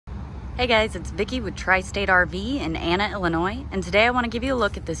Hey guys, it's Vicki with Tri-State RV in Anna, Illinois, and today I want to give you a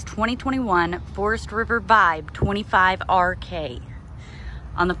look at this 2021 Forest River Vibe 25RK.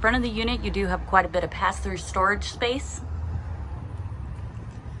 On the front of the unit, you do have quite a bit of pass-through storage space.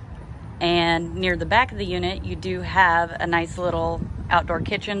 And near the back of the unit, you do have a nice little outdoor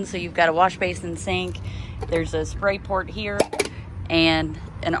kitchen. So you've got a wash basin sink, there's a spray port here, and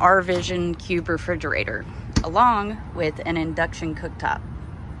an R-Vision cube refrigerator, along with an induction cooktop.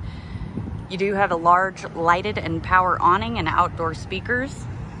 You do have a large lighted and power awning and outdoor speakers.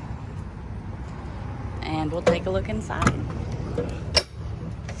 And we'll take a look inside.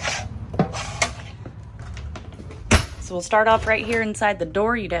 So we'll start off right here inside the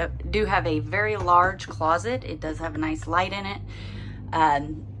door. You do have a very large closet. It does have a nice light in it.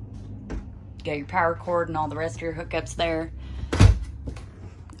 You got your power cord and all the rest of your hookups there.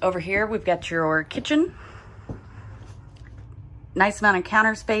 Over here, we've got your kitchen. Nice amount of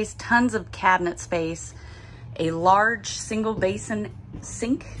counter space, tons of cabinet space, a large single basin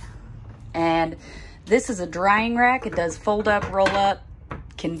sink, and this is a drying rack. It does fold up, roll up,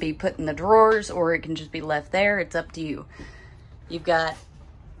 can be put in the drawers, or it can just be left there. It's up to you. You've got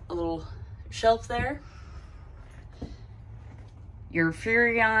a little shelf there. Your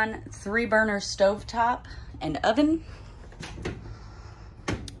Fuzion 3-burner stovetop and oven.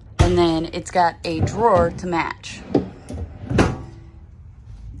 And then it's got a drawer to match.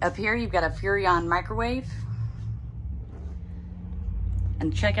 Up here, you've got a Fuzion microwave.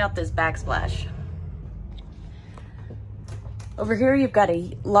 And check out this backsplash. Over here, you've got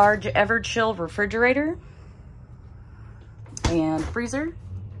a large Everchill refrigerator and freezer.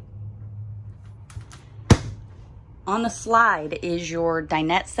 On the slide is your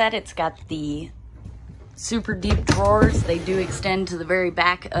dinette set. It's got the super deep drawers. They do extend to the very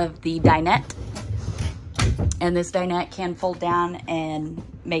back of the dinette. And this dinette can fold down and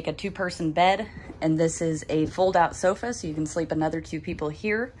make a 2-person bed. And this is a fold-out sofa, so you can sleep another 2 people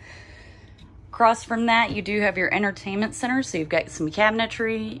here. Across from that, you do have your entertainment center. So you've got some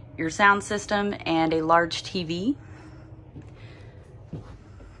cabinetry, your sound system, and a large TV.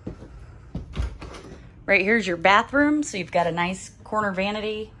 Right here's your bathroom. So you've got a nice corner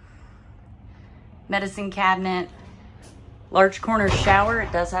vanity, medicine cabinet, large corner shower.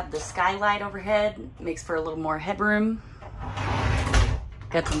 It does have the skylight overhead, makes for a little more headroom.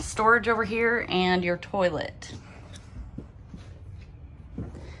 Got some storage over here and your toilet.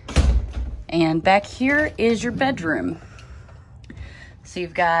 And back here is your bedroom. So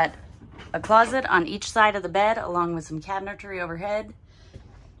you've got a closet on each side of the bed, along with some cabinetry overhead.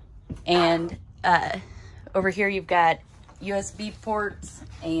 And over here you've got USB ports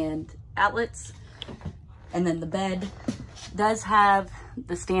and outlets. And then the bed does have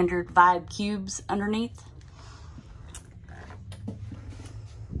the standard Vibe cubes underneath.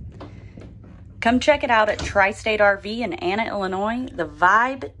 Come check it out at Tri-State RV in Anna, Illinois, the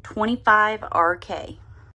Vibe 25RK.